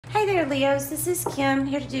Hey there, Leos. This is Kim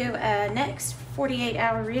here to do a next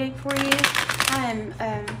 48-hour reading for you. I'm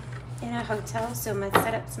in a hotel, so my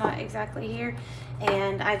setup's not exactly here,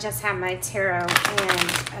 and I just have my tarot,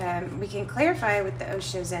 and we can clarify with the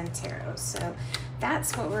Osho Zen Tarot. So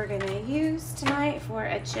that's what we're going to use tonight for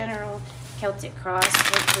a general Celtic cross,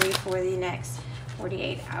 hopefully for the next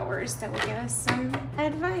 48 hours. That will give us some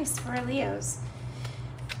advice for our Leos.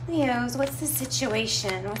 Leos, what's the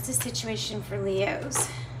situation? What's the situation for Leos?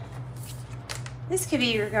 This could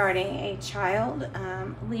be regarding a child,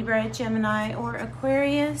 Libra, Gemini, or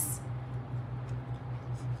Aquarius,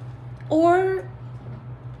 or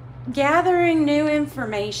gathering new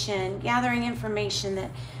information, gathering information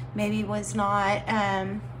that maybe was not,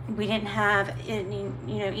 we didn't have,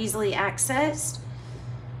 easily accessed.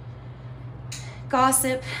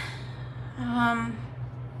 Gossip,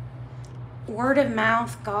 word of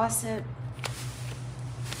mouth, gossip,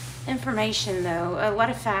 information though, a lot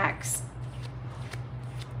of facts.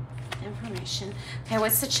 Information. Okay,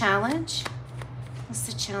 what's the challenge?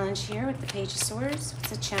 What's the challenge here with the Page of Swords? What's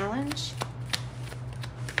the challenge?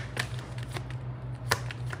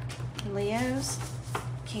 Leos,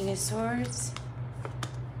 King of Swords.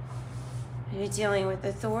 Maybe dealing with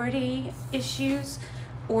authority issues,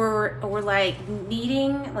 or like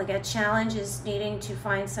needing, like a challenge is needing to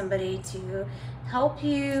find somebody to help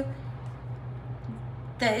you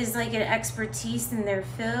that is like an expertise in their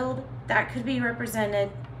field. That could be represented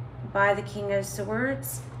by the King of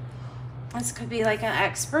Swords. This could be like an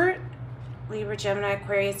expert, Libra, Gemini,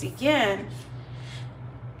 Aquarius. Again,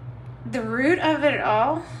 the root of it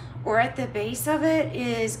all, or at the base of it,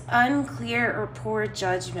 is unclear or poor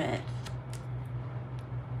judgment.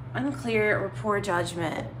 Unclear or poor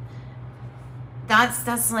judgment.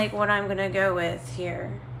 That's like what I'm gonna go with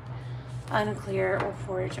here. Unclear or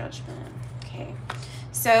poor judgment. Okay.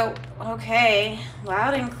 So, okay,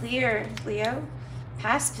 loud and clear, Leo.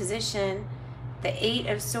 Past position, the Eight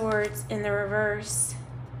of Swords in the reverse.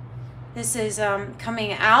 This is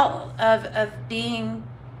coming out of being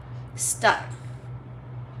stuck.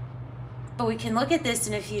 But we can look at this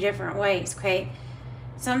in a few different ways, okay?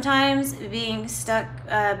 Sometimes being stuck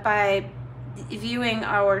by viewing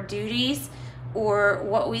our duties or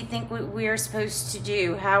what we think we're supposed to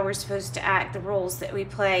do, how we're supposed to act, the roles that we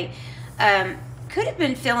play. Could have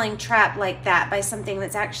been feeling trapped like that by something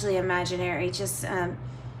that's actually imaginary, just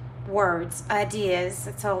words, ideas,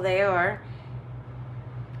 that's all they are.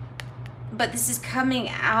 But this is coming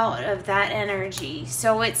out of that energy.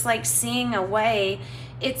 So it's like seeing a way,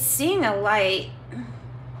 it's seeing a light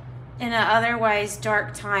in an otherwise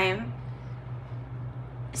dark time,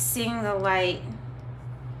 seeing the light.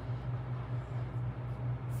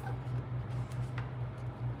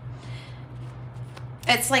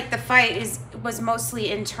 It's like the fight was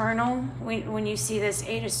mostly internal. When you see this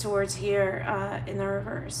Eight of Swords here in the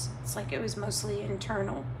reverse, it's like it was mostly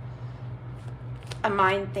internal, a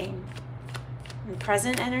mind thing. And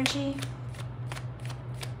present energy.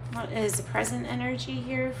 What is the present energy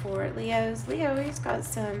here for Leo's? Leo, he's got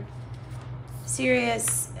some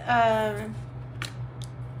serious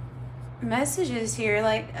messages here.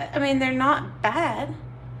 Like, I mean, they're not bad.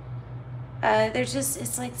 They're just,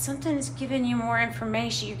 it's like something's giving you more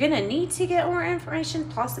information. You're going to need to get more information,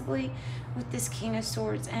 possibly with this King of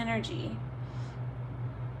Swords energy.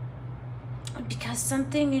 Because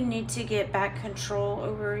something you need to get back control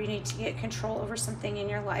over. You need to get control over something in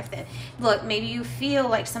your life that, look, maybe you feel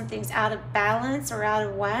like something's out of balance or out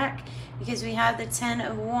of whack, because we have the Ten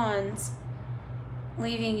of Wands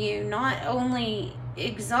leaving you not only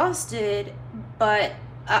exhausted, but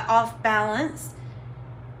off balance.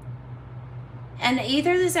 And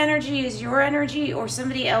either this energy is your energy or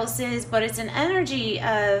somebody else's, but it's an energy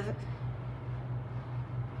of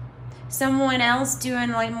someone else doing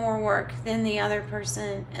like more work than the other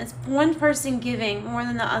person. It's one person giving more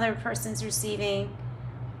than the other person's receiving,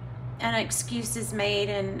 and excuses made,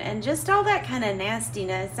 and just all that kind of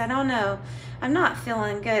nastiness. I don't know. I'm not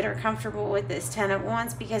feeling good or comfortable with this Ten of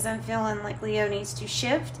Wands, because I'm feeling like Leo needs to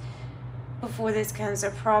shift before this becomes a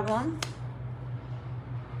problem.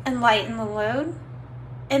 And lighten the load.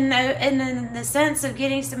 And in the sense of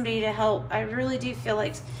getting somebody to help, I really do feel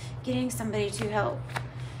like getting somebody to help.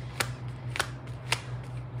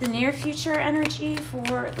 The near future energy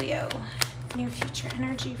for Leo. Near future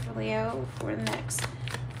energy for Leo for the next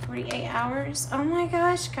 48 hours. Oh my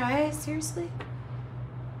gosh, guys, seriously?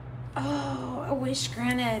 Oh, a wish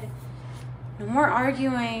granted. No more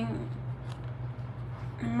arguing.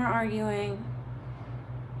 No more arguing.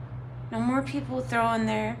 No more people throwing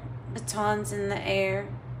their batons in the air.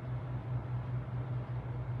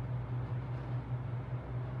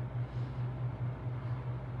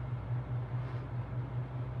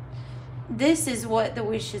 This is what the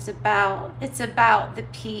wish is about. It's about the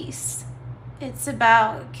peace. It's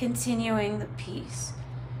about continuing the peace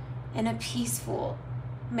in a peaceful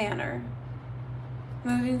manner.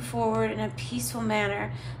 Moving forward in a peaceful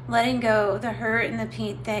manner, letting go of the hurt and the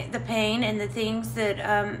pain and the things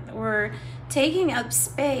that were taking up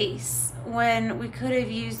space when we could have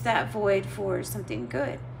used that void for something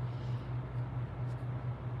good.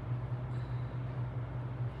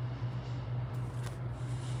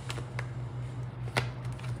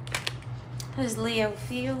 How does Leo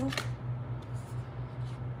feel?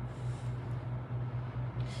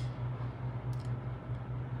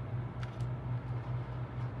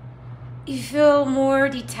 You feel more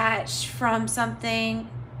detached from something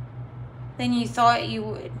than you thought you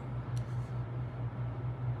would.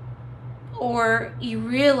 Or you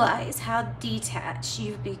realize how detached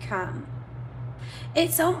you've become.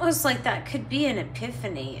 It's almost like that could be an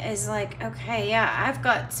epiphany. It's like, okay, yeah, I've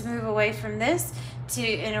got to move away from this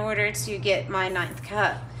in order to get my 9th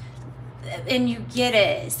cup. And you get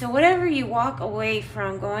it. So whatever you walk away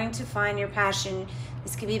from, going to find your passion,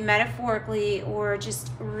 this could be metaphorically or just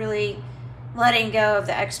really letting go of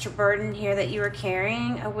the extra burden here that you were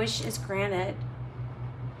carrying. A wish is granted.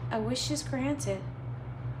 A wish is granted.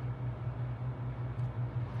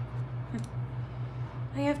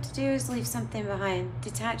 All you have to do is leave something behind.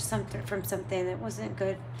 Detach something from something that wasn't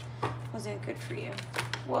good for you.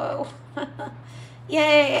 Whoa.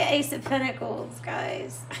 Yay, Ace of Pentacles,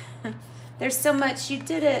 guys. There's so much. You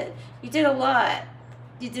did it. You did a lot.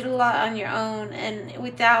 You did a lot on your own and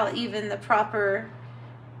without even the proper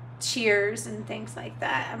cheers and things like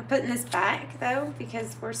that. I'm putting this back, though,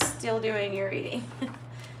 because we're still doing your reading.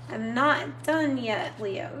 I'm not done yet,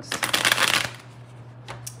 Leos.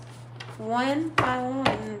 One by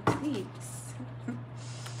one, please.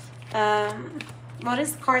 What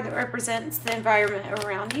is the card that represents the environment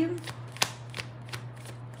around you?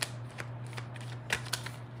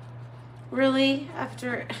 Really,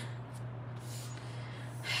 after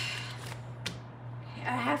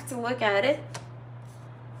I have to look at it.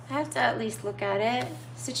 I have to at least look at it.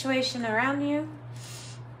 Situation around you.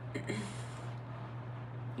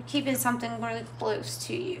 You're keeping something really close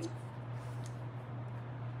to you.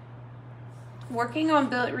 Working on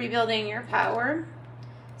rebuilding your power.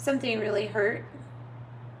 Something really hurt.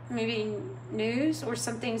 Maybe news or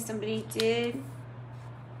something somebody did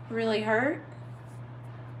really hurt.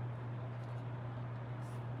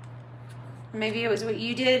 Maybe it was what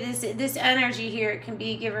you did. This energy here, it can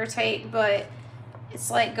be give or take, but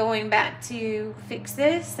it's like going back to fix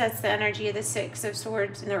this. That's the energy of the 6 of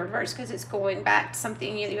Swords in the reverse, because it's going back to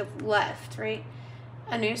something you left, right?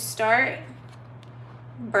 A new start,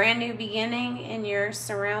 brand new beginning in your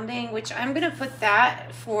surrounding, which I'm going to put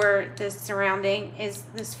that for the surrounding is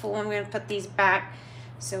this Fool. I'm going to put these back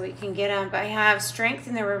so we can get them. But I have Strength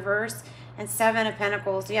in the reverse and 7 of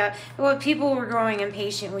Pentacles. Yeah, well, people were growing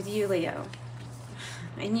impatient with you, Leo.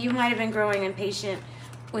 And you might have been growing impatient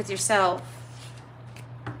with yourself.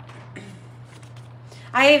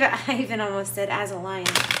 I even almost said as a lion.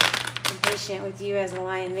 Impatient with you as a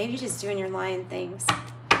lion. Maybe just doing your lion things.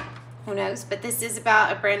 Who knows? But this is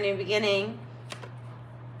about a brand new beginning.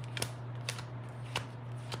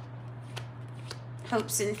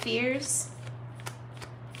 Hopes and fears.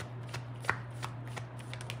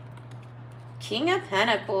 King of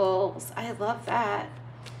Pentacles. I love that.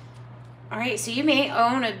 All right, so you may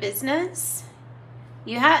own a business.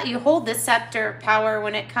 You hold the scepter of power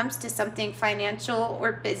when it comes to something financial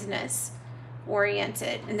or business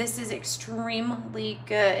oriented, and this is extremely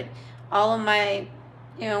good. All of my,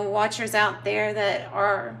 watchers out there that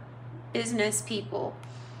are business people,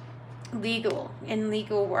 legal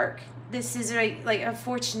work. This is like a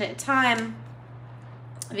fortunate time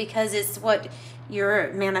because it's what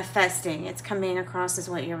you're manifesting. It's coming across as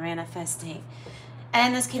what you're manifesting.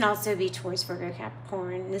 And this can also be Taurus, Virgo,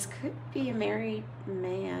 Capricorn. This could be a married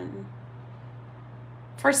man.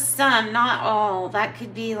 For some, not all. That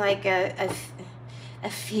could be like a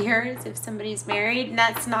fear if somebody's married. And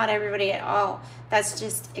that's not everybody at all. That's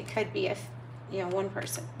just, it could be one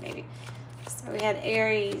person maybe. So we had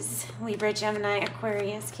Aries, Libra, Gemini,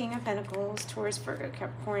 Aquarius, King of Pentacles, Taurus, Virgo,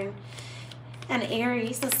 Capricorn, and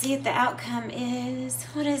Aries. Let's see what the outcome is.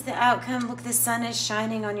 What is the outcome? Look, the sun is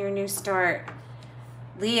shining on your new start.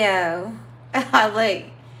 Leo, look,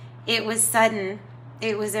 it was sudden.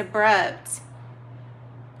 It was abrupt.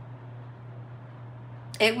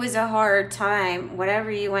 It was a hard time.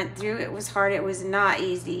 Whatever you went through, it was hard. It was not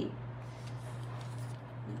easy.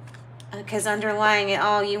 Because underlying it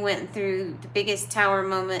all, you went through the biggest tower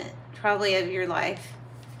moment probably of your life.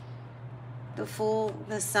 The Fool,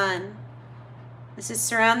 the sun. This is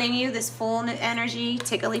surrounding you, this full energy.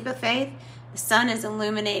 Take a leap of faith. The sun is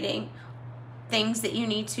illuminating things that you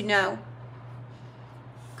need to know.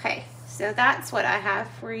 Okay, so that's what I have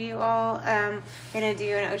for you all. I'm going to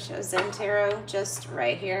do an Osho Zen Tarot just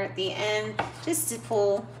right here at the end, just to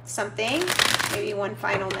pull something, maybe one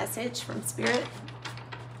final message from Spirit.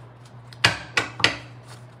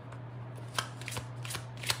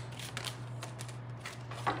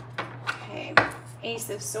 Okay, Ace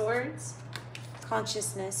of Swords.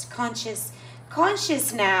 Consciousness,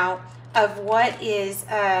 conscious now of what is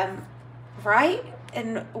right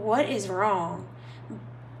and what is wrong.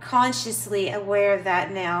 Consciously aware of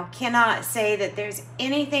that now. Cannot say that there's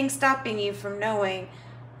anything stopping you from knowing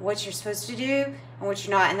what you're supposed to do and what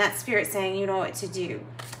you're not. And that Spirit saying, you know what to do.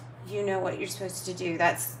 You know what you're supposed to do.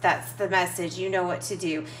 That's the message. You know what to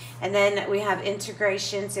do. And then we have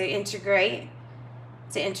integration. So integrate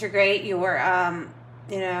your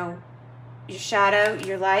your shadow,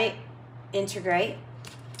 your light. Integrate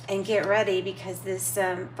and get ready, because this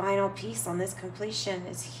final piece on this completion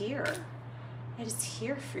is here. It is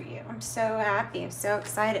here for you. I'm so happy. I'm so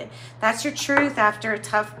excited. That's your truth after a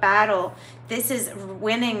tough battle. This is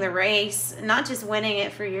winning the race, not just winning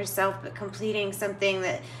it for yourself, but completing something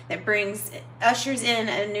that ushers in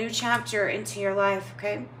a new chapter into your life,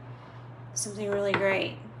 okay? Something really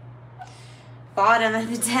great. Bottom of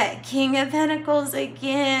the deck, King of Pentacles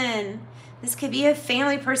again. This could be a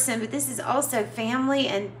family person, but this is also family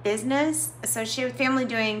and business associated with family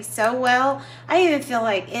doing so well. I even feel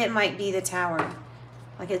like it might be the Tower.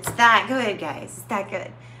 Like, it's that good, guys. It's that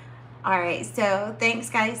good. All right, so thanks,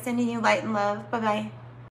 guys. Sending you light and love. Bye-bye.